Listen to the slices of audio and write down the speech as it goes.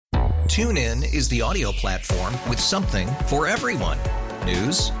TuneIn is the audio platform with something for everyone.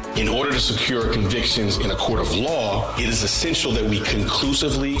 News. In order to secure convictions in a court of law, it is essential that we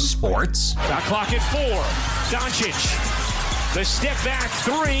conclusively. Sports. Shot clock at 4. Doncic. The step back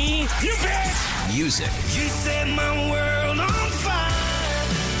 3. You bet. Music. You set my world on fire.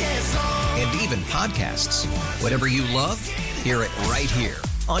 Yes, and even podcasts. Whatever you love, hear it right here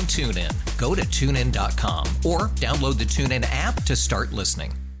on TuneIn. Go to TuneIn.com or download the TuneIn app to start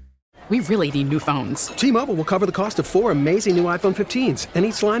listening. We really need new phones. T-Mobile will cover the cost of 4 amazing new iPhone 15s, and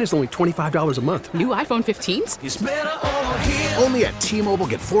each line is only $25 a month. New iPhone 15s? it's better over here. Only at T-Mobile,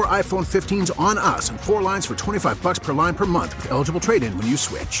 get 4 iPhone 15s on us and 4 lines for $25 per line per month with eligible trade-in when you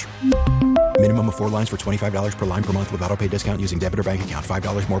switch. Minimum of 4 lines for $25 per line per month with autopay discount using debit or bank account.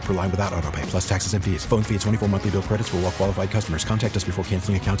 $5 more per line without autopay, plus taxes and fees. Phone fee at 24 monthly bill credits for well-qualified customers. Contact us before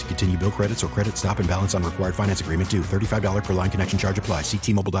canceling account to continue bill credits or credit stop and balance on required finance agreement due. $35 per line connection charge applies. See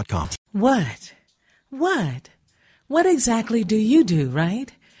T-Mobile.com. What exactly do you do,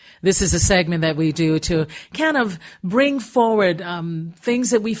 right? This is a segment that we do to kind of bring forward things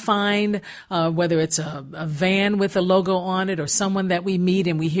that we find, whether it's a van with a logo on it or someone that we meet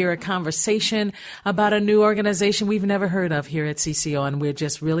and we hear a conversation about a new organization we've never heard of here at CCO, and we're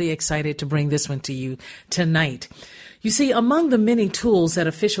just really excited to bring this one to you tonight. You see, among the many tools that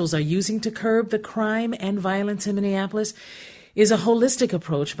officials are using to curb the crime and violence in Minneapolis is a holistic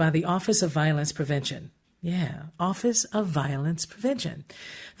approach by the Office of Violence Prevention. Yeah, Office of Violence Prevention.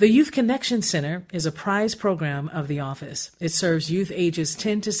 The Youth Connection Center is a prize program of the office. It serves youth ages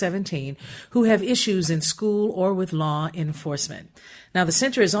 10 to 17 who have issues in school or with law enforcement. Now, the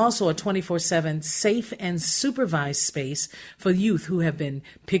center is also a 24/7 safe and supervised space for youth who have been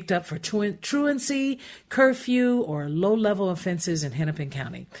picked up for truancy, curfew, or low-level offenses in Hennepin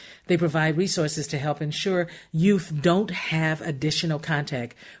County. They provide resources to help ensure youth don't have additional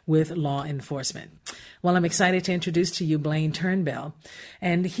contact with law enforcement. Well, I'm excited to introduce to you Blaine Turnbell,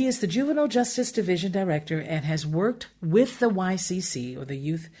 and he is the Juvenile Justice Division Director and has worked with the YCC, or the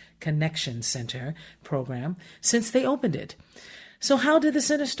Youth Connection Center program, since they opened it. So how did the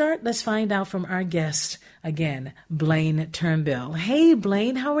center start? Let's find out from our guest, again, Blaine Turnbell. Hey,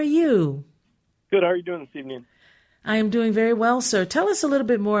 Blaine, how are you? Good. How are you doing this evening? I am doing very well, sir. Tell us a little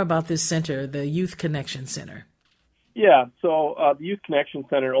bit more about this center, the Youth Connection Center. Yeah, so the Youth Connection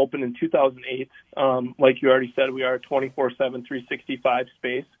Center opened in 2008. Like you already said, we are a 24/7, 365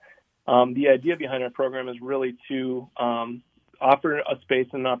 space. The idea behind our program is really to offer a space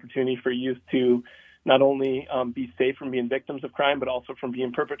and an opportunity for youth to not only be safe from being victims of crime, but also from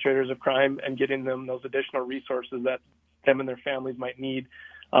being perpetrators of crime, and getting them those additional resources that them and their families might need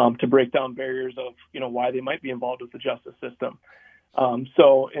to break down barriers of, why they might be involved with the justice system.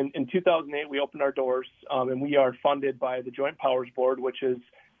 So in 2008, we opened our doors, and we are funded by the Joint Powers Board, which is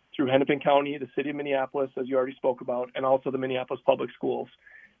through Hennepin County, the city of Minneapolis, as you already spoke about, and also the Minneapolis Public Schools.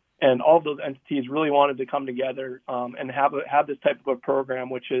 And all of those entities really wanted to come together and have this type of a program,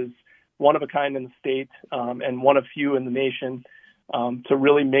 which is one of a kind in the state and one of few in the nation, to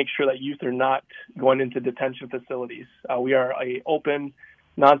really make sure that youth are not going into detention facilities. We are a open,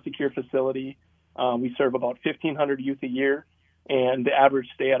 non-secure facility. We serve about 1,500 youth a year, and the average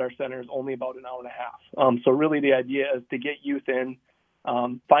stay at our center is only about an hour and a half. So really the idea is to get youth in,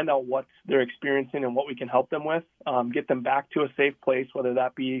 find out what they're experiencing and what we can help them with, get them back to a safe place, whether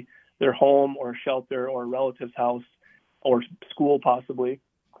that be their home or shelter or a relative's house or school possibly.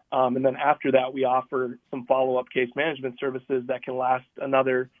 And then after that, we offer some follow-up case management services that can last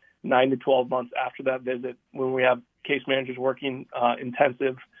another 9 to 12 months after that visit, when we have case managers working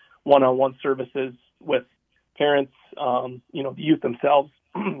intensive one-on-one services with parents, the youth themselves,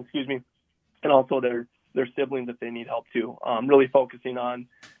 excuse me, and also their siblings if they need help too. Really focusing on,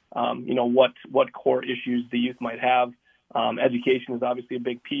 what core issues the youth might have. Education is obviously a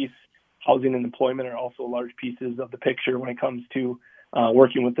big piece. Housing and employment are also large pieces of the picture when it comes to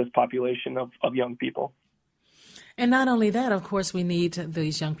working with this population of young people. And not only that, of course, we need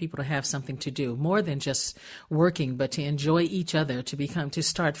these young people to have something to do, more than just working, but to enjoy each other, to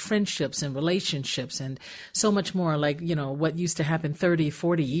start friendships and relationships and so much more, like, what used to happen 30,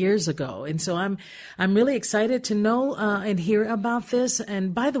 40 years ago. And so I'm really excited to know and hear about this.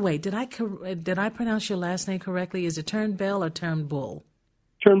 And by the way, did I pronounce your last name correctly? Is it Turnbell or Turnbull?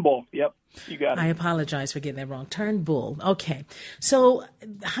 Turnbull, yep. You got it. I apologize for getting that wrong. Turnbull. Okay. So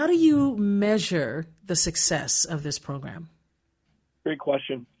how do you measure the success of this program? Great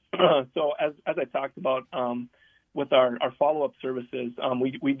question. So as I talked about with our follow-up services,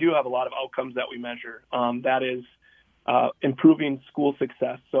 we do have a lot of outcomes that we measure. That is improving school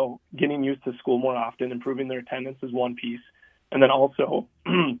success. So getting youth to school more often, improving their attendance is one piece. And then also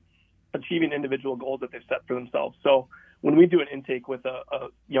achieving individual goals that they've set for themselves. So when we do an intake with a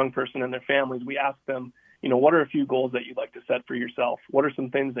young person and their families, we ask them, what are a few goals that you'd like to set for yourself? What are some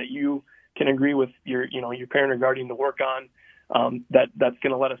things that you can agree with your parent or guardian to work on that's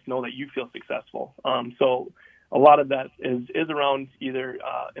going to let us know that you feel successful? So a lot of that is around either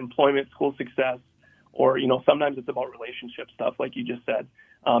employment, school success, or, sometimes it's about relationship stuff, like you just said.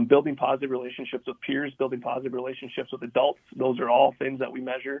 Building positive relationships with peers, building positive relationships with adults. Those are all things that we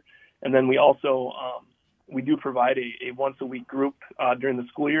measure. And then we also we do provide a once-a-week group during the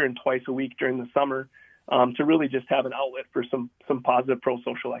school year and twice a week during the summer to really just have an outlet for some positive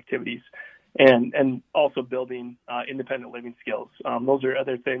pro-social activities, and also building independent living skills. Those are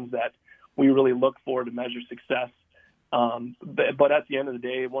other things that we really look for to measure success. But at the end of the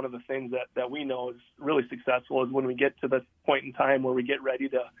day, one of the things that we know is really successful is when we get to the point in time where we get ready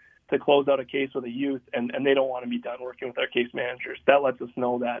to close out a case with a youth and they don't want to be done working with our case managers. That lets us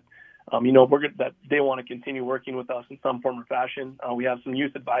know that that they want to continue working with us in some form or fashion. We have some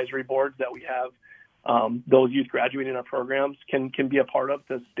youth advisory boards that we have. Those youth graduating our programs can be a part of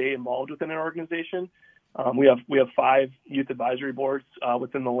to stay involved within an organization. We have 5 youth advisory boards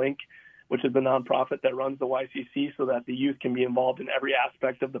within the Link, which is the nonprofit that runs the YCC, so that the youth can be involved in every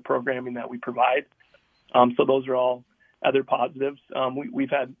aspect of the programming that we provide. So those are all other positives.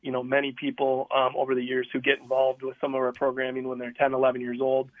 We've had, many people over the years who get involved with some of our programming when they're 10, 11 years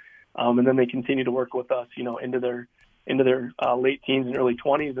old, and then they continue to work with us, into their late teens and early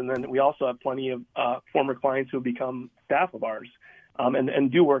 20s. And then we also have plenty of former clients who have become staff of ours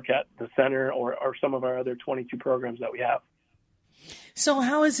and do work at the center or some of our other 22 programs that we have. So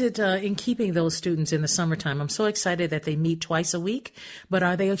how is it in keeping those students in the summertime? I'm so excited that they meet twice a week, but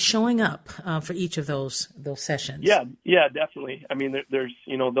are they showing up for each of those sessions? Yeah, definitely. I mean, there's,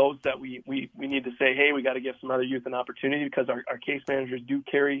 those that we need to say, hey, we got to give some other youth an opportunity, because our case managers do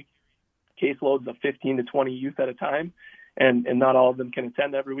carry caseloads of 15 to 20 youth at a time. And not all of them can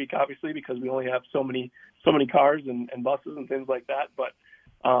attend every week, obviously, because we only have so many cars and buses and things like that. But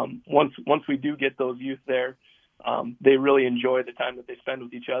once we do get those youth there, they really enjoy the time that they spend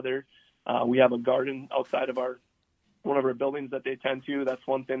with each other. We have a garden outside of one of our buildings that they attend to. That's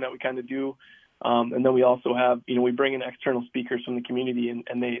one thing that we kind of do. And then we also have, we bring in external speakers from the community,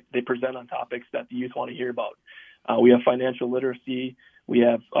 and they present on topics that the youth want to hear about. We have financial literacy. We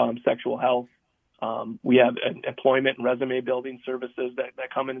have sexual health. We have employment and resume building services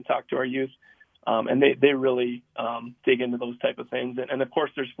that come in and talk to our youth. And they really dig into those type of things. And of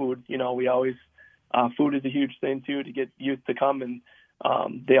course, there's food. We always food is a huge thing too, to get youth to come, and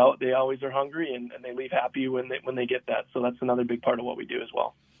they always are hungry and they leave happy when they get that. So that's another big part of what we do as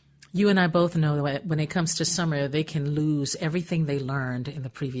well. You and I both know that when it comes to summer, they can lose everything they learned in the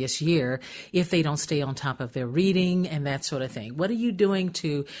previous year if they don't stay on top of their reading and that sort of thing. What are you doing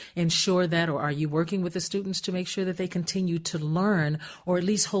to ensure that, or are you working with the students to make sure that they continue to learn, or at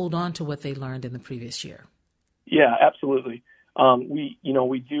least hold on to what they learned in the previous year? Yeah, absolutely.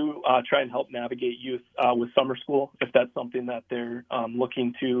 We do try and help navigate youth with summer school, if that's something that they're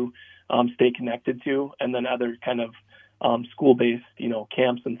looking to stay connected to, and then other kind of school-based,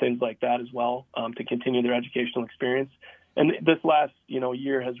 camps and things like that as well, to continue their educational experience. And this last,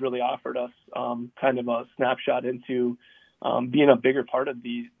 year has really offered us kind of a snapshot into being a bigger part of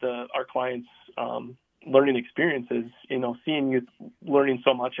our clients' learning experiences. Seeing youth learning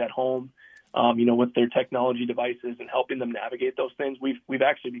so much at home, with their technology devices and helping them navigate those things. We've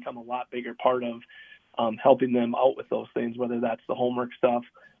actually become a lot bigger part of helping them out with those things, whether that's the homework stuff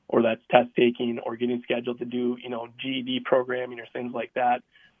or that's test taking or getting scheduled to do, GED programming or things like that.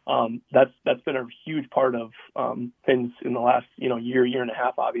 That's been a huge part of things in the last, year and a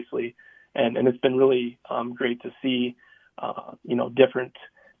half, obviously. And it's been really great to see,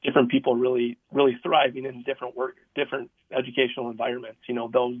 different people really, really thriving in different educational environments.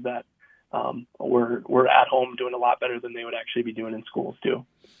 Those that we're at home doing a lot better than they would actually be doing in schools too.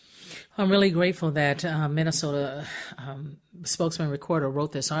 I'm really grateful that Minnesota spokesman recorder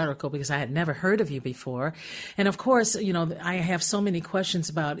wrote this article, because I had never heard of you before. And of course, I have so many questions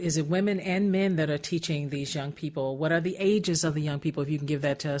about, is it women and men that are teaching these young people? What are the ages of the young people, if you can give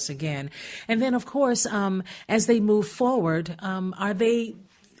that to us again? And then, of course, as they move forward, are they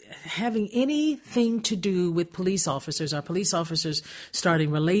having anything to do with police officers? Are police officers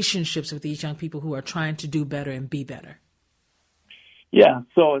starting relationships with these young people who are trying to do better and be better? Yeah.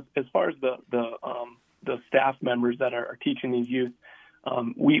 So as far as the staff members that are teaching these youth,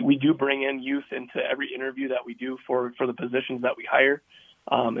 we do bring in youth into every interview that we do for the positions that we hire.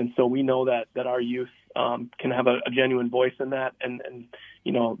 And so we know that our youth can have a genuine voice in that, and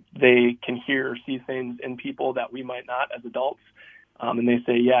they can hear or see things in people that we might not as adults. and they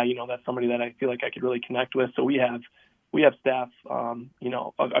say, yeah, that's somebody that I feel like I could really connect with. So we have staff,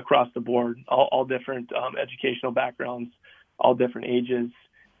 across the board, all different educational backgrounds, all different ages,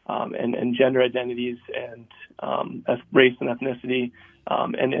 and gender identities, and race and ethnicity.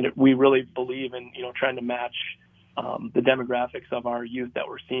 We really believe in, trying to match the demographics of our youth that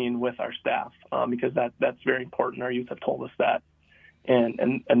we're seeing with our staff, because that's very important. Our youth have told us that,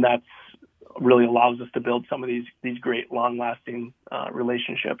 and that's really allows us to build some of these great long-lasting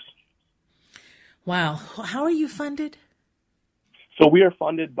relationships. Wow. How are you funded? So we are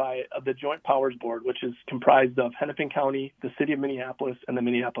funded by the Joint Powers Board, which is comprised of Hennepin County, the City of Minneapolis, and the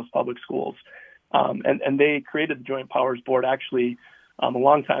Minneapolis Public Schools. And they created the Joint Powers Board actually a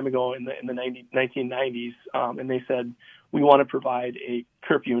long time ago in the 1990s, and they said, we want to provide a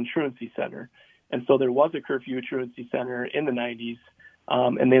curfew and truancy center. And so there was a curfew and truancy center in the 90s,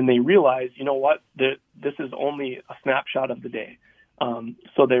 and then they realized, this is only a snapshot of the day.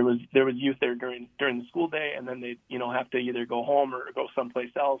 So there was youth there during the school day, and then they have to either go home or go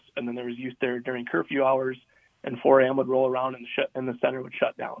someplace else. And then there was youth there during curfew hours, and 4 a.m. would roll around and the center would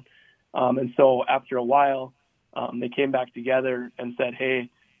shut down. And so after a while, they came back together and said,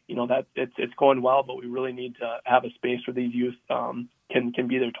 hey, that it's going well, but we really need to have a space where these youth can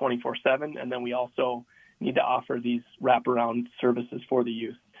be there 24/7, and then we also need to offer these wraparound services for the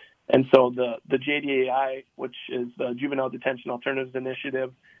youth. And so the JDAI, which is the Juvenile Detention Alternatives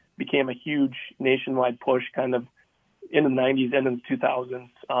Initiative, became a huge nationwide push kind of in the 90s and in the 2000s,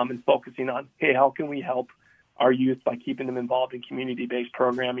 and focusing on, hey, how can we help our youth by keeping them involved in community-based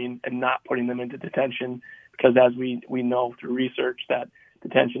programming and not putting them into detention? Because as we know through research that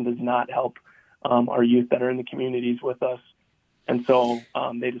detention does not help our youth that are in the communities with us. And so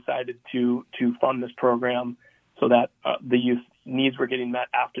they decided to fund this program so that the youth needs were getting met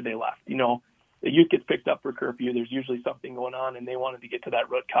after they left. The youth gets picked up for curfew. There's usually something going on, and they wanted to get to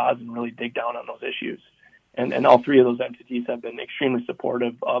that root cause and really dig down on those issues. And all three of those entities have been extremely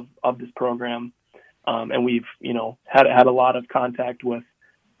supportive of this program. And we've, had a lot of contact with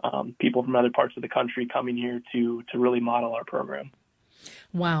people from other parts of the country coming here to really model our program.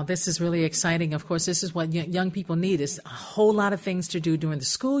 Wow, this is really exciting. Of course, this is what young people need, is a whole lot of things to do during the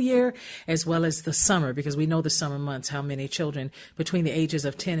school year as well as the summer, because we know the summer months, how many children between the ages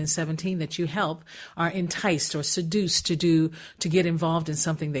of 10 and 17 that you help are enticed or seduced to get involved in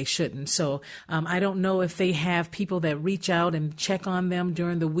something they shouldn't. So I don't know if they have people that reach out and check on them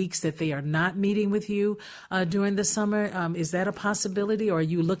during the weeks that they are not meeting with you during the summer. Is that a possibility, or are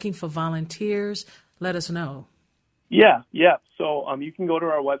you looking for volunteers? Let us know. Yeah. So you can go to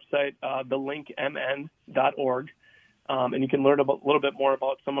our website, thelinkmn.org, and you can learn a little bit more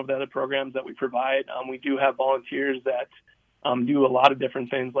about some of the other programs that we provide. We do have volunteers that do a lot of different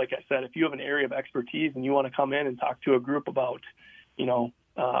things. Like I said, if you have an area of expertise and you want to come in and talk to a group about,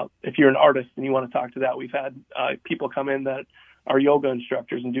 if you're an artist and you want to talk to that, we've had people come in that are yoga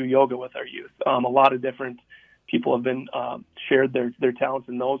instructors and do yoga with our youth. A lot of different people have been shared their talents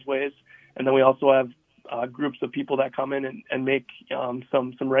in those ways. And then we also have groups of people that come in and make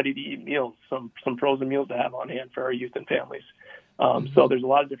some ready-to-eat meals, some frozen meals to have on hand for our youth and families. So there's a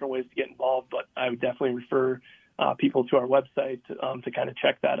lot of different ways to get involved, but I would definitely refer people to our website to kind of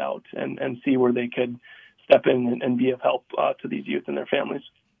check that out and see where they could step in and be of help to these youth and their families.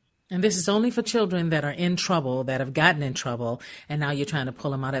 And this is only for children that are in trouble, that have gotten in trouble, and now you're trying to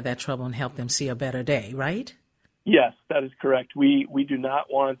pull them out of that trouble and help them see a better day, right? Yes, that is correct. We do not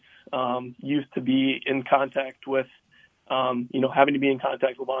want youth to be in contact with, having to be in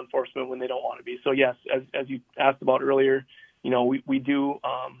contact with law enforcement when they don't want to be. So yes, as you asked about earlier, we do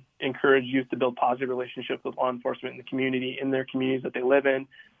encourage youth to build positive relationships with law enforcement in the community, in their communities that they live in.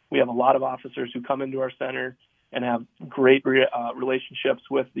 We have a lot of officers who come into our center and have great relationships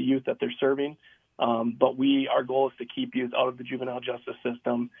with the youth that they're serving. But our goal is to keep youth out of the juvenile justice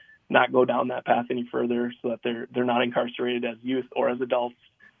system, not go down that path any further, so that they're not incarcerated as youth or as adults,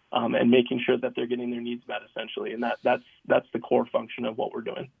 and making sure that they're getting their needs met, essentially. And that's the core function of what we're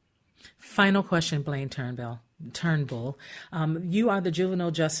doing. Final question, Blaine Turnbull. You are the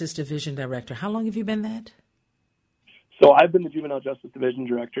Juvenile Justice Division Director. How long have you been that? So I've been the Juvenile Justice Division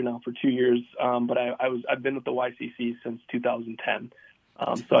Director now for 2 years, but I've been with the YCC since 2010.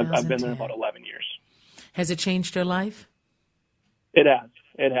 So I've been there about 11 years. Has it changed your life? It has.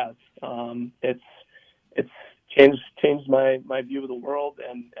 It's changed my view of the world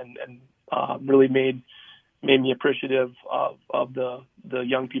and really made me appreciative of the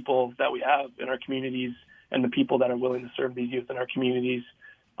young people that we have in our communities and the people that are willing to serve these youth in our communities.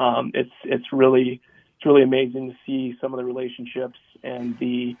 It's really amazing to see some of the relationships and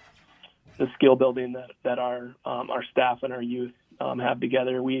the skill building that our staff and our youth have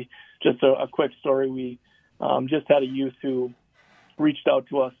together. We just a quick story. We just had a youth who reached out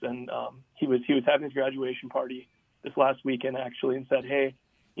to us, and he was having his graduation party this last weekend actually, and said, "Hey,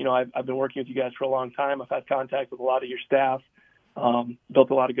 I've been working with you guys for a long time. I've had contact with a lot of your staff, built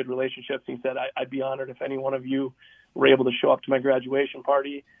a lot of good relationships." He said, I'd be honored if any one of you were able to show up to my graduation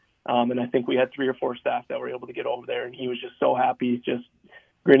party. And I think we had 3 or 4 staff that were able to get over there, and he was just so happy, just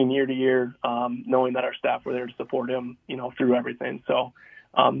grinning ear to ear, knowing that our staff were there to support him, through everything. So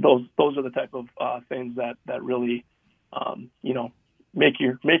those are the type of things that really, make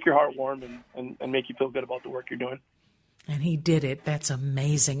your heart warm and make you feel good about the work you're doing. And he did it. That's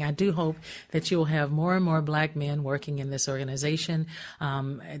amazing. I do hope that you'll have more and more Black men working in this organization,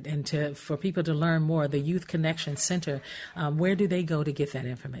 and for people to learn more. The Youth Connection Center, where do they go to get that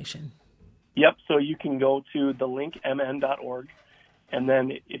information? Yep. So you can go to thelinkmn.org, and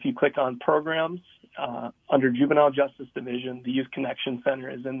then if you click on programs under Juvenile Justice Division, the Youth Connection Center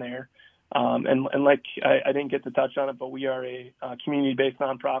is in there. And like I didn't get to touch on it, but we are a community-based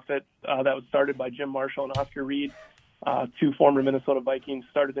nonprofit that was started by Jim Marshall and Oscar Reed. 2 former Minnesota Vikings,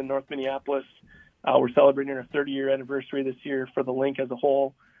 started in North Minneapolis. We're celebrating our 30-year anniversary this year for the Link as a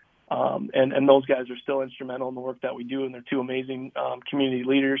whole. And those guys are still instrumental in the work that we do, and they're 2 amazing community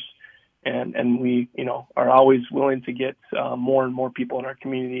leaders. And we, are always willing to get more and more people in our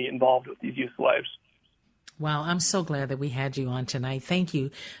community involved with these youth lives. Wow, I'm so glad that we had you on tonight. Thank you,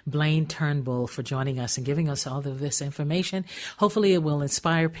 Blaine Turnbull, for joining us and giving us all of this information. Hopefully it will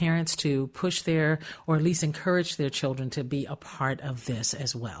inspire parents to push or at least encourage their children to be a part of this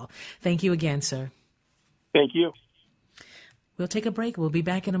as well. Thank you again, sir. Thank you. We'll take a break. We'll be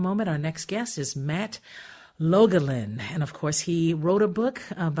back in a moment. Our next guest is Matt Logelin. And of course, he wrote a book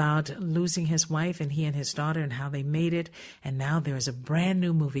about losing his wife, and he and his daughter and how they made it. And now there's a brand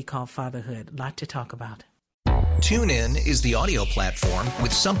new movie called Fatherhood. A lot to talk about. TuneIn is the audio platform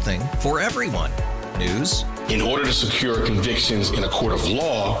with something for everyone. News. In order to secure convictions in a court of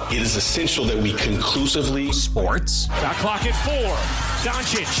law, it is essential that we conclusively. Sports. Shot clock at 4.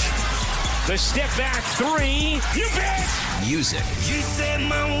 Doncic. The step back 3. You bet. Music. You set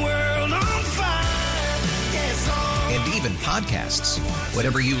my world on fire. Yes, and even podcasts.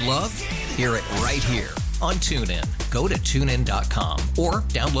 Whatever you love, hear it right here on TuneIn. Go to TuneIn.com or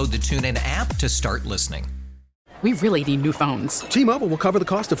download the TuneIn app to start listening. We really need new phones. T-Mobile will cover the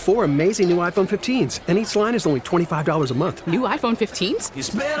cost of 4 amazing new iPhone 15s, and each line is only $25 a month. New iPhone 15s?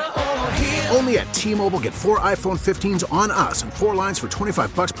 It's better over here. Only at T-Mobile, get 4 iPhone 15s on us and 4 lines for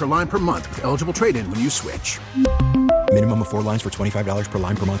 $25 per line per month with eligible trade-in when you switch. Minimum of 4 lines for $25 per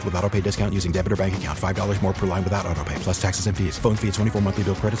line per month with autopay discount using debit or bank account. $5 more per line without autopay, plus taxes and fees. Phone fee at 24 monthly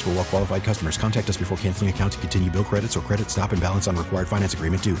bill credits for well-qualified customers. Contact us before canceling account to continue bill credits or credit stop and balance on required finance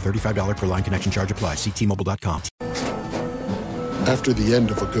agreement due. $35 per line connection charge applies. See T-Mobile.com. After the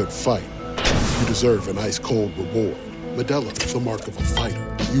end of a good fight, you deserve an ice-cold reward. Modelo is the mark of a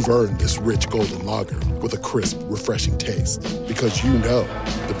fighter. You've earned this rich golden lager with a crisp, refreshing taste. Because you know,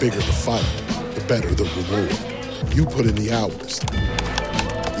 the bigger the fight, the better the reward. You put in the hours,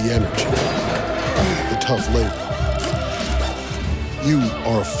 the energy, the tough labor. You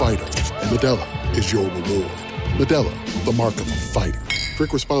are a fighter, and Modelo is your reward. Modelo, the mark of a fighter.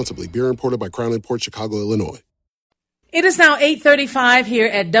 Drink responsibly. Beer imported by Crown Imports, Chicago, Illinois. It is now 8:35 here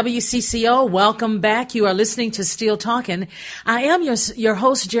at WCCO. Welcome back. You are listening to Steele Talkin'. I am your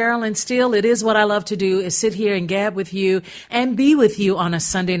host, Geraldine Steele. It is what I love to do, is sit here and gab with you and be with you on a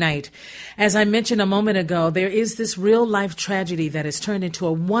Sunday night. As I mentioned a moment ago, there is this real life tragedy that has turned into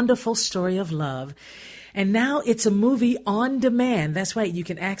a wonderful story of love. And now it's a movie on demand. That's right. You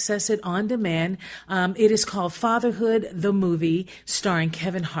can access it on demand. It is called Fatherhood, the movie, starring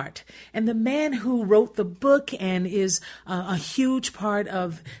Kevin Hart. And the man who wrote the book and is a huge part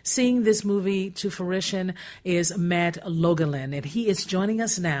of seeing this movie to fruition is Matt Logelin. And he is joining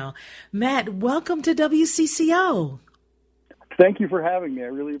us now. Matt, welcome to WCCO. Thank you for having me. I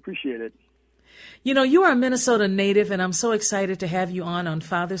really appreciate it. You know, you are a Minnesota native, and I'm so excited to have you on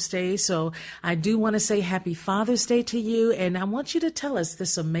Father's Day. So I do want to say Happy Father's Day to you, and I want you to tell us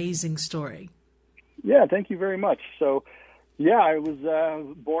this amazing story. Yeah, thank you very much. So, yeah, I was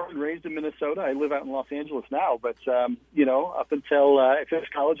born and raised in Minnesota. I live out in Los Angeles now, but, up until I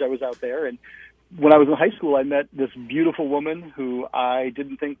finished college, I was out there. And when I was in high school, I met this beautiful woman who I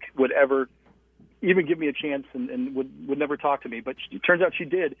didn't think would ever even give me a chance and would never talk to me. But it turns out she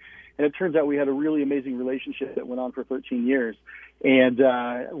did. And it turns out we had a really amazing relationship that went on for 13 years. And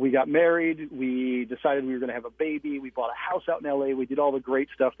we got married. We decided we were going to have a baby. We bought a house out in L.A. We did all the great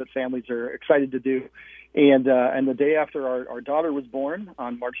stuff that families are excited to do. And the day after our daughter was born,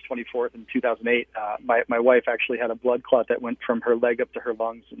 on March 24th in 2008, my wife actually had a blood clot that went from her leg up to her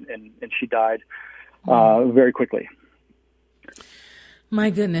lungs, and she died very quickly. My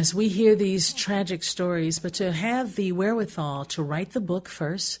goodness, we hear these tragic stories, but to have the wherewithal to write the book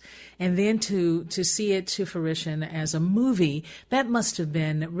first and then to see it to fruition as a movie, that must have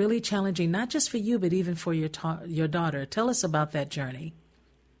been really challenging, not just for you, but even for your daughter. Tell us about that journey.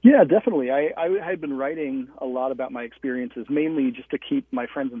 Yeah, definitely. I had been writing a lot about my experiences, mainly just to keep my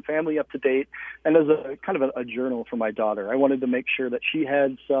friends and family up to date, and as a kind of a journal for my daughter. I wanted to make sure that she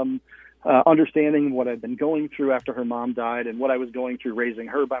had some understanding of what I'd been going through after her mom died and what I was going through raising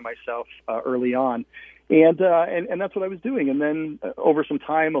her by myself early on. And that's what I was doing. And then over some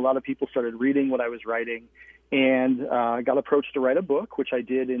time, a lot of people started reading what I was writing, and got approached to write a book, which I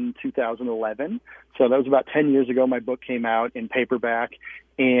did in 2011. So that was about 10 years ago. My book came out in paperback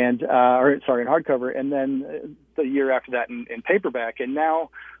and, in hardcover. And then the year after that in paperback. And now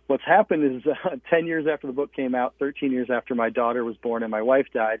what's happened is 10 years after the book came out, 13 years after my daughter was born and my wife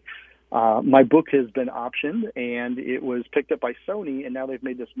died, my book has been optioned, and it was picked up by Sony, and now they've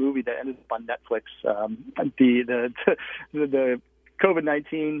made this movie that ended up on Netflix. The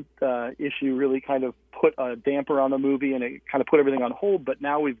COVID-19 issue really kind of put a damper on the movie, and it kind of put everything on hold. But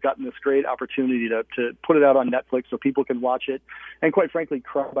now we've gotten this great opportunity to put it out on Netflix so people can watch it and, quite frankly,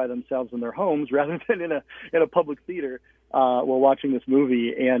 cry by themselves in their homes rather than in a public theater while watching this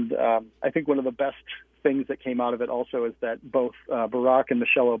movie. And I think one of the best things that came out of it also is that both Barack and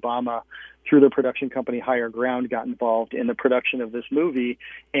Michelle Obama, through their production company Higher Ground, got involved in the production of this movie,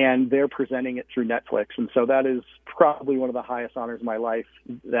 and they're presenting it through Netflix. And so that is probably one of the highest honors of my life,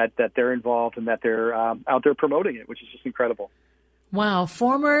 that they're involved and that they're out there promoting it, which is just incredible. Wow.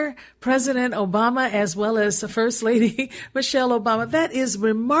 Former President Obama as well as First Lady Michelle Obama. That is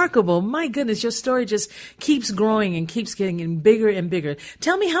remarkable. My goodness, your story just keeps growing and keeps getting bigger and bigger.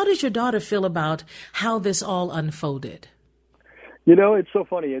 Tell me, how did your daughter feel about how this all unfolded? You know, it's so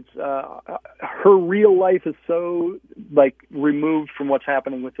funny. It's her real life is so removed from what's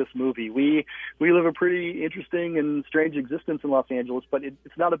happening with this movie. We live a pretty interesting and strange existence in Los Angeles, but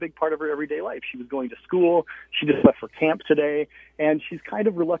it's not a big part of her everyday life. She was going to school. She just left for camp today, and she's kind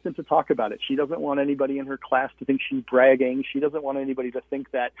of reluctant to talk about it. She doesn't want anybody in her class to think she's bragging. She doesn't want anybody to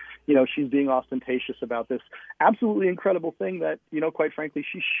think that, she's being ostentatious about this absolutely incredible thing that, quite frankly,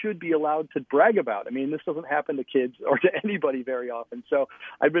 she should be allowed to brag about. I mean, this doesn't happen to kids or to anybody very often. So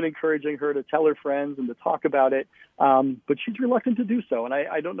I've been encouraging her to tell her friends and to talk about it, but she's reluctant to do so. And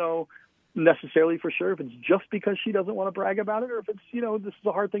I don't know necessarily for sure if it's just because she doesn't want to brag about it or if it's, this is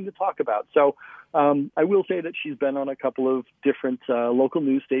a hard thing to talk about. So I will say that she's been on a couple of different local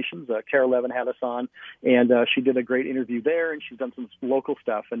news stations. KARE 11 had us on, and she did a great interview there, and she's done some local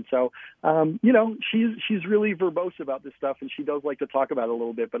stuff. And so, she's really verbose about this stuff, and she does like to talk about it a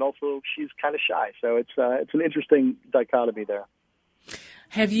little bit, but also she's kind of shy. So it's an interesting dichotomy there.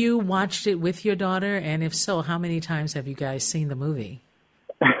 Have you watched it with your daughter? And if so, how many times have you guys seen the movie?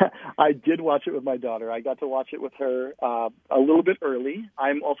 I did watch it with my daughter. I got to watch it with her a little bit early.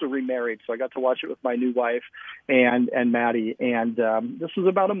 I'm also remarried, so I got to watch it with my new wife and Maddie. And this was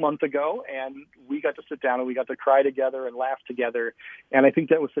about a month ago, and we got to sit down and we got to cry together and laugh together. And I think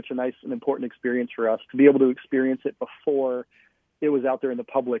that was such a nice and important experience for us to be able to experience it before it was out there in the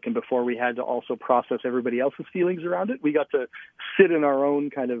public and before we had to also process everybody else's feelings around it. We got to sit in our own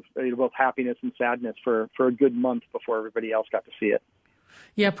kind of both happiness and sadness for a good month before everybody else got to see it.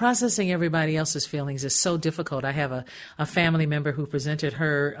 Yeah, processing everybody else's feelings is so difficult. I have a family member who presented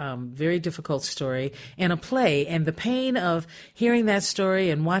her very difficult story in a play, and the pain of hearing that story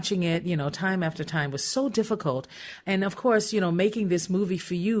and watching it, time after time was so difficult. And of course, making this movie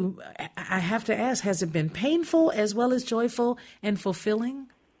for you, I have to ask, has it been painful as well as joyful and fulfilling?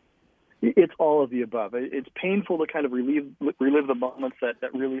 It's all of the above. It's painful to kind of relive the moments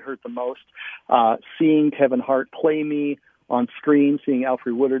that really hurt the most. Seeing Kevin Hart play me on screen, seeing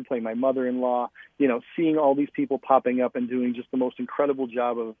Alfre Woodard play my mother-in-law, seeing all these people popping up and doing just the most incredible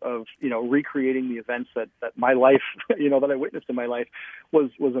job of recreating the events that my life, that I witnessed in my life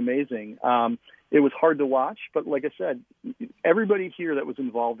was amazing. It was hard to watch, but like I said, everybody here that was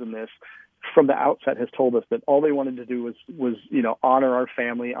involved in this from the outset has told us that all they wanted to do was honor our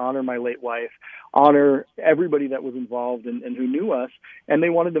family, honor my late wife, honor everybody that was involved and who knew us, and they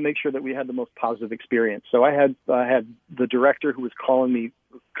wanted to make sure that we had the most positive experience. So I had the director who was calling me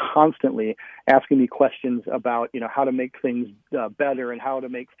constantly asking me questions about, how to make things better and how to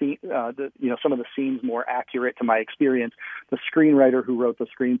make some of the scenes more accurate to my experience. The screenwriter who wrote the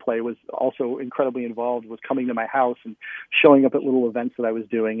screenplay was also incredibly involved, was coming to my house and showing up at little events that I was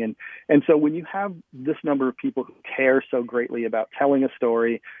doing. And so when you have this number of people who care so greatly about telling a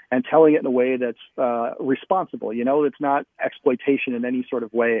story and telling it in a way that's responsible, it's not exploitation in any sort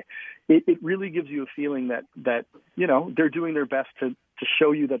of way, it really gives you a feeling that they're doing their best to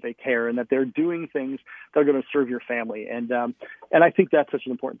show you that they care and that they're doing things that are going to serve your family. And I think that's such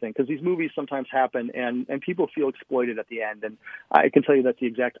an important thing, because these movies sometimes happen and people feel exploited at the end. And I can tell you that's the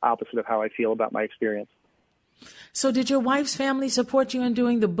exact opposite of how I feel about my experience. So did your wife's family support you in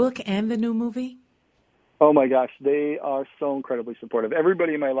doing the book and the new movie? Oh my gosh, they are so incredibly supportive.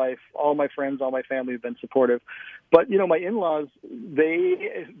 Everybody in my life, all my friends, all my family have been supportive. But, my in-laws,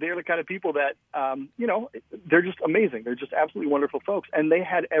 they're the kind of people that, they're just amazing. They're just absolutely wonderful folks. And they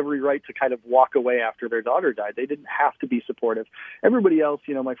had every right to kind of walk away after their daughter died. They didn't have to be supportive. Everybody else,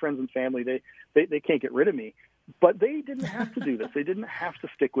 my friends and family, they can't get rid of me. But they didn't have to do this. They didn't have to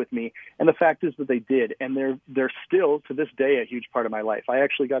stick with me. And the fact is that they did. And they're still, to this day, a huge part of my life. I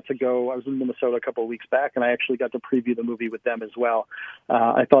actually got to go, I was in Minnesota a couple of weeks back, and I actually got to preview the movie with them as well.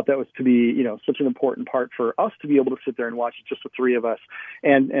 I thought that was to be, such an important part for us to be able to sit there and watch it, just the three of us,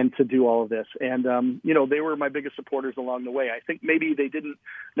 and to do all of this. And, they were my biggest supporters along the way. I think maybe they didn't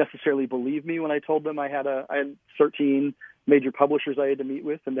necessarily believe me when I told them I had 13 major publishers I had to meet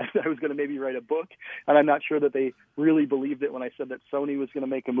with, and that I was going to maybe write a book. And I'm not sure that they really believed it when I said that Sony was going to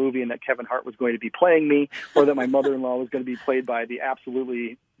make a movie and that Kevin Hart was going to be playing me, or that my mother-in-law was going to be played by the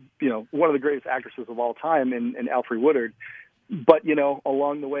absolutely, one of the greatest actresses of all time in Alfre Woodard. But,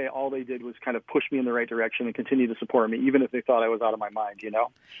 along the way, all they did was kind of push me in the right direction and continue to support me, even if they thought I was out of my mind,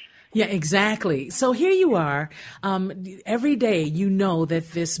 Yeah, exactly. So here you are. Every day you know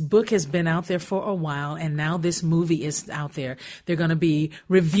that this book has been out there for a while, and now this movie is out there. There are going to be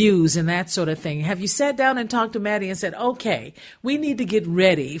reviews and that sort of thing. Have you sat down and talked to Maddie and said, okay, we need to get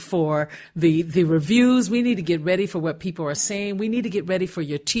ready for the reviews. We need to get ready for what people are saying. We need to get ready for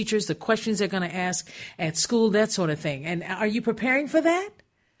your teachers, the questions they're going to ask at school, that sort of thing. And are you preparing for that?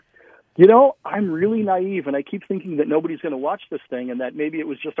 I'm really naive, and I keep thinking that nobody's going to watch this thing, and that maybe it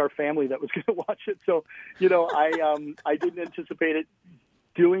was just our family that was going to watch it. So, I didn't anticipate it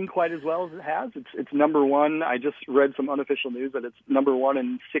doing quite as well as it has. It's number one. I just read some unofficial news that it's number one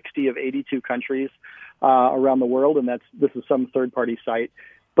in 60 of 82 countries around the world, and this is some third-party site.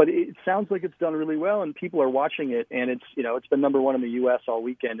 But it sounds like it's done really well, and people are watching it, and it's been number one in the U.S. all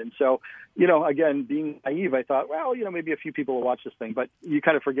weekend. And so, again, being naive, I thought, well, maybe a few people will watch this thing. But you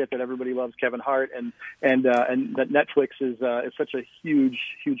kind of forget that everybody loves Kevin Hart, and that Netflix is such a huge,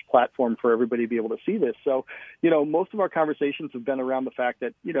 huge platform for everybody to be able to see this. So, most of our conversations have been around the fact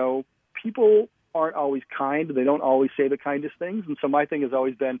that, people aren't always kind. They don't always say the kindest things. And so my thing has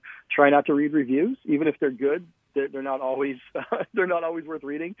always been try not to read reviews, even if they're good. They're not always worth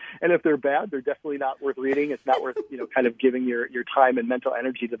reading, and if they're bad, they're definitely not worth reading. It's not worth kind of giving your time and mental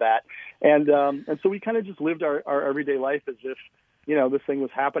energy to that. And so we kind of just lived our everyday life as if this thing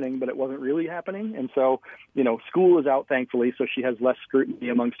was happening, but it wasn't really happening. And so school is out, thankfully, so she has less scrutiny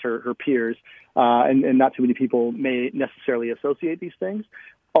amongst her peers, and not too many people may necessarily associate these things.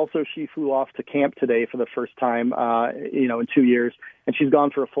 Also, she flew off to camp today for the first time, in 2 years, and she's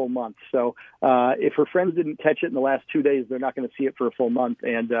gone for a full month. So if her friends didn't catch it in the last 2 days, they're not going to see it for a full month.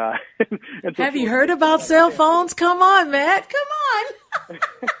 And so have you heard about cell phones? Come on, Matt. Come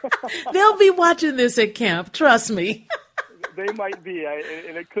on. They'll be watching this at camp. Trust me. They might be,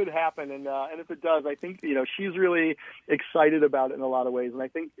 and it could happen. And if it does, I think, she's really excited about it in a lot of ways. And I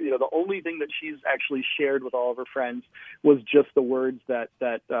think, the only thing that she's actually shared with all of her friends was just the words that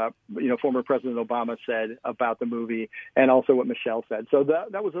former President Obama said about the movie, and also what Michelle said. So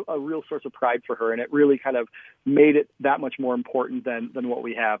that was a real source of pride for her. And it really kind of made it that much more important than what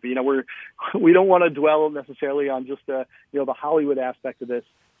we have. We don't want to dwell necessarily on just the Hollywood aspect of this.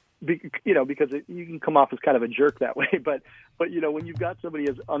 Because you can come off as kind of a jerk that way, but when you've got somebody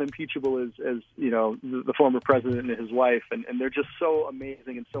as unimpeachable as the former president and his wife, and they're just so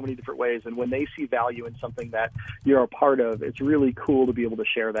amazing in so many different ways, and when they see value in something that you're a part of, it's really cool to be able to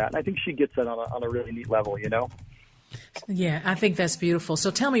share that. And I think she gets that on a really neat level, Yeah, I think that's beautiful. So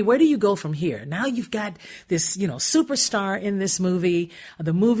tell me, where do you go from here? Now you've got this, superstar in this movie.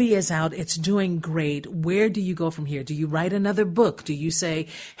 The movie is out. It's doing great. Where do you go from here? Do you write another book? Do you say,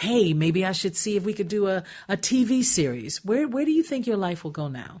 hey, maybe I should see if we could do a TV series? Where do you think your life will go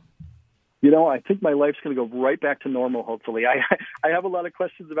now? I think my life's going to go right back to normal, hopefully. I have a lot of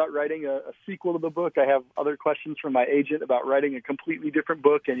questions about writing a sequel to the book. I have other questions from my agent about writing a completely different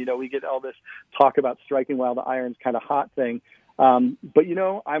book. And, we get all this talk about striking while the iron's kind of hot thing. But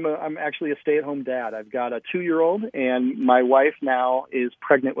I'm actually a stay-at-home dad. I've got a 2-year-old, and my wife now is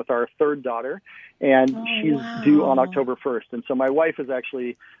pregnant with our third daughter, and she's due on October 1st. And so my wife is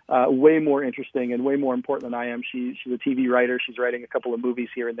actually way more interesting and way more important than I am. She's a TV writer. She's writing a couple of movies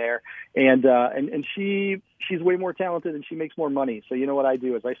here and there, and she's way more talented, and she makes more money. So what I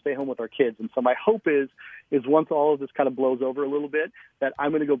do is I stay home with our kids. And so my hope is once all of this kind of blows over a little bit, that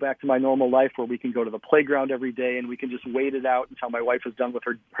I'm going to go back to my normal life where we can go to the playground every day and we can just wait it out until my wife is done with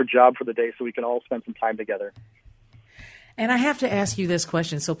her job for the day so we can all spend some time together. And I have to ask you this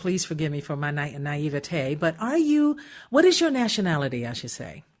question, so please forgive me for my naivete, but what is your nationality, I should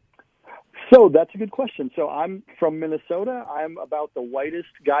say? So that's a good question. So I'm from Minnesota. I'm about the whitest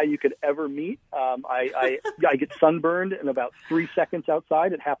guy you could ever meet. I get sunburned in about 3 seconds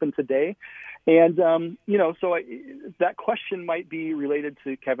outside. It happened today. And, that question might be related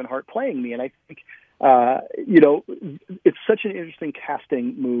to Kevin Hart playing me. And I think, it's such an interesting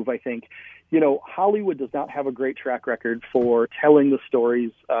casting move, I think. Hollywood does not have a great track record for telling the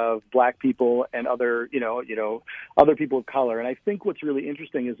stories of Black people and other people of color. And I think what's really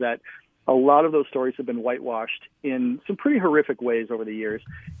interesting is that a lot of those stories have been whitewashed in some pretty horrific ways over the years.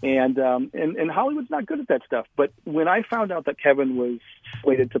 And Hollywood's not good at that stuff. But when I found out that Kevin was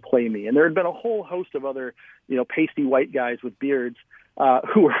slated to play me, and there had been a whole host of other, pasty white guys with beards,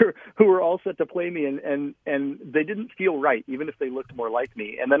 who were all set to play me, and they didn't feel right, even if they looked more like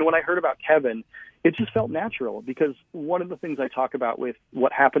me. And then when I heard about Kevin, it just felt natural, because one of the things I talk about with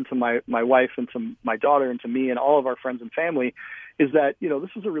what happened to my wife and to my daughter and to me and all of our friends and family is that,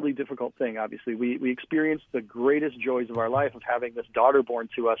 this was a really difficult thing. Obviously, we experienced the greatest joys of our life of having this daughter born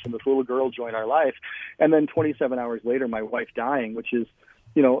to us and this little girl join our life. And then 27 hours later, my wife dying, which is,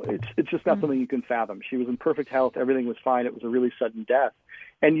 it's just not something you can fathom. She was in perfect health. Everything was fine. It was a really sudden death.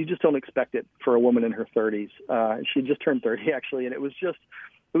 And you just don't expect it for a woman in her 30s. She just turned 30, actually, and it was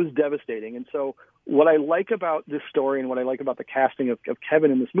devastating. And so what I like about this story and what I like about the casting of Kevin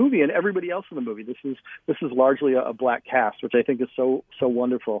in this movie and everybody else in the movie, this is largely a Black cast, which I think is so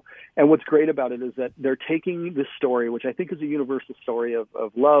wonderful. And what's great about it is that they're taking this story, which I think is a universal story of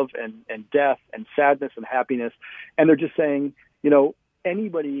love and death and sadness and happiness, and they're just saying,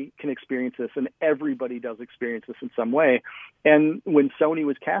 anybody can experience this, and everybody does experience this in some way. And when Sony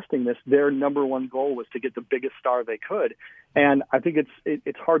was casting this, their number one goal was to get the biggest star they could. And I think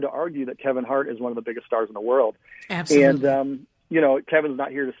it's hard to argue that Kevin Hart is one of the biggest stars in the world. Absolutely. And, Kevin's not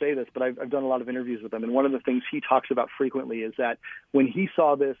here to say this, but I've done a lot of interviews with him. And one of the things he talks about frequently is that when he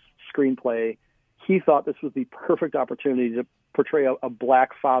saw this screenplay, he thought this was the perfect opportunity to portray a Black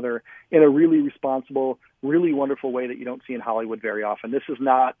father in a really responsible, really wonderful way that you don't see in Hollywood very often. This is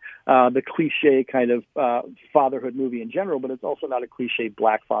not the cliche kind of fatherhood movie in general, but it's also not a cliche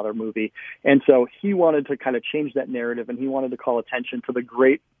Black father movie. And so he wanted to kind of change that narrative, and he wanted to call attention to the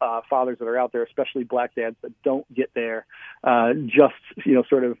great fathers that are out there, especially Black dads that don't get their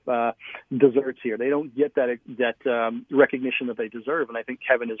desserts here. They don't get that recognition that they deserve. And I think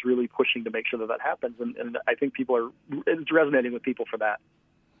Kevin is really pushing to make sure that happens. And I think it's resonating with people for that.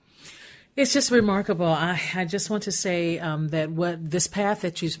 It's just remarkable. I just want to say that what this path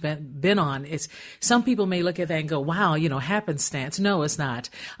that you've been on is, some people may look at that and go, wow, happenstance. No, it's not.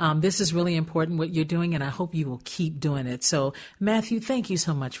 This is really important what you're doing, and I hope you will keep doing it. So, Matthew, thank you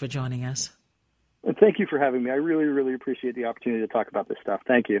so much for joining us. And thank you for having me. I really, really appreciate the opportunity to talk about this stuff.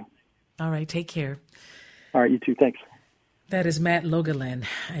 Thank you. All right. Take care. All right. You too. Thanks. That is Matt Logelin.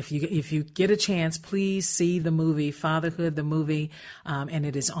 If you get a chance, please see the movie Fatherhood, the movie, and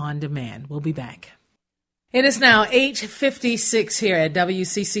it is on demand. We'll be back. It is now 8:56 here at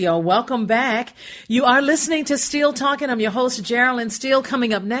WCCO. Welcome back. You are listening to Steele Talking. I'm your host, Geraldine Steele.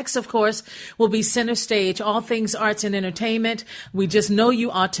 Coming up next, of course, will be Center Stage, all things arts and entertainment. We just know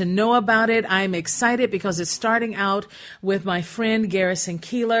you ought to know about it. I'm excited because it's starting out with my friend Garrison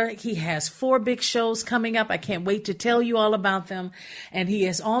Keillor. He has 4 big shows coming up. I can't wait to tell you all about them. And he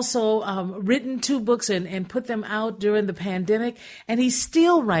has also written 2 books and put them out during the pandemic. And he's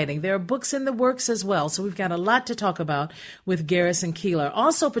still writing. There are books in the works as well. So we've got a lot to talk about with Garrison Keillor.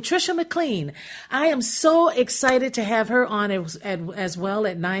 Also, Patricia McLean. I am so excited to have her on as well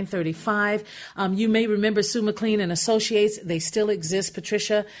at 9:35. You may remember Sue McLean and Associates. They still exist.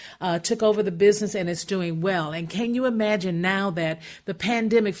 Patricia took over the business and it's doing well. And can you imagine now that the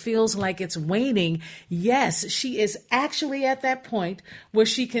pandemic feels like it's waning? Yes, she is actually at that point where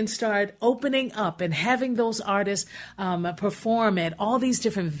she can start opening up and having those artists perform at all these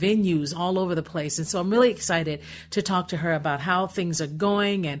different venues all over the place. And so I'm really excited to talk to her about how things are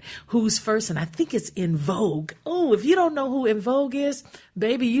going and who's first. And I think it's En Vogue. Oh, if you don't know who En Vogue is,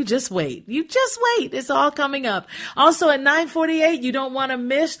 baby, you just wait. You just wait. It's all coming up. Also at 9:48, you don't want to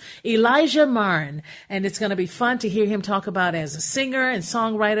miss Elijah Martin. And it's going to be fun to hear him talk about as a singer and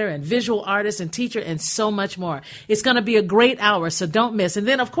songwriter and visual artist and teacher and so much more. It's going to be a great hour, so don't miss. And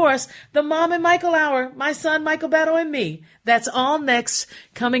then, of course, the Mom and Michael Hour, my son, Michael Battle, and me. That's all next,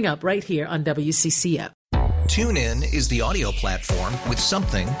 coming up right here on WCCF. TuneIn is the audio platform with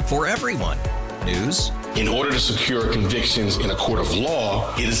something for everyone. News. In order to secure convictions in a court of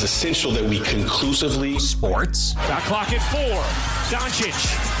law, it is essential that we conclusively. Sports. Shot clock at 4.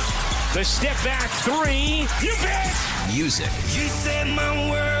 Doncic. The step back 3. You bet. Music. You set my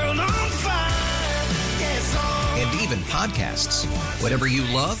world on fire. Yes, and even podcasts. Whatever you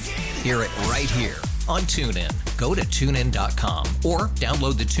love, hear it right here on TuneIn. Go to TuneIn.com or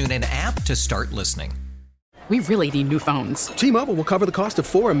download the TuneIn app to start listening. We really need new phones. T-Mobile will cover the cost of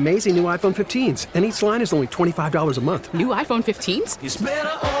 4 amazing new iPhone 15s, and each line is only $25 a month. New iPhone 15s? It's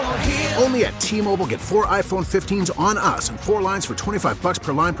better over here. Only at T-Mobile, get 4 iPhone 15s on us and 4 lines for $25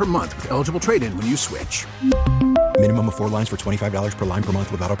 per line per month with eligible trade-in when you switch. Minimum of 4 lines for $25 per line per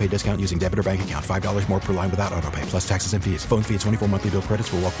month with auto-pay discount using debit or bank account. $5 more per line without auto-pay, plus taxes and fees. Phone fee at 24 monthly bill credits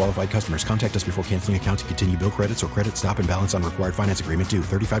for well-qualified customers. Contact us before canceling account to continue bill credits or credit stop and balance on required finance agreement due.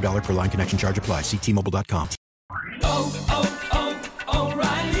 $35 per line connection charge applies. See T-Mobile.com.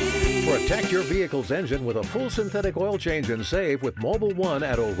 O'Reilly. Protect your vehicle's engine with a full synthetic oil change and save with Mobil 1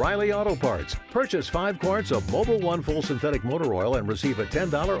 at O'Reilly Auto Parts. Purchase 5 quarts of Mobil 1 full synthetic motor oil and receive a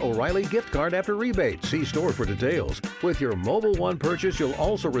 $10 O'Reilly gift card after rebate. See store for details. With your Mobil 1 purchase, you'll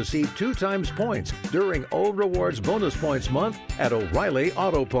also receive 2 times points during O Rewards Bonus Points Month at O'Reilly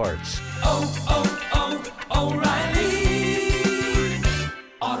Auto Parts.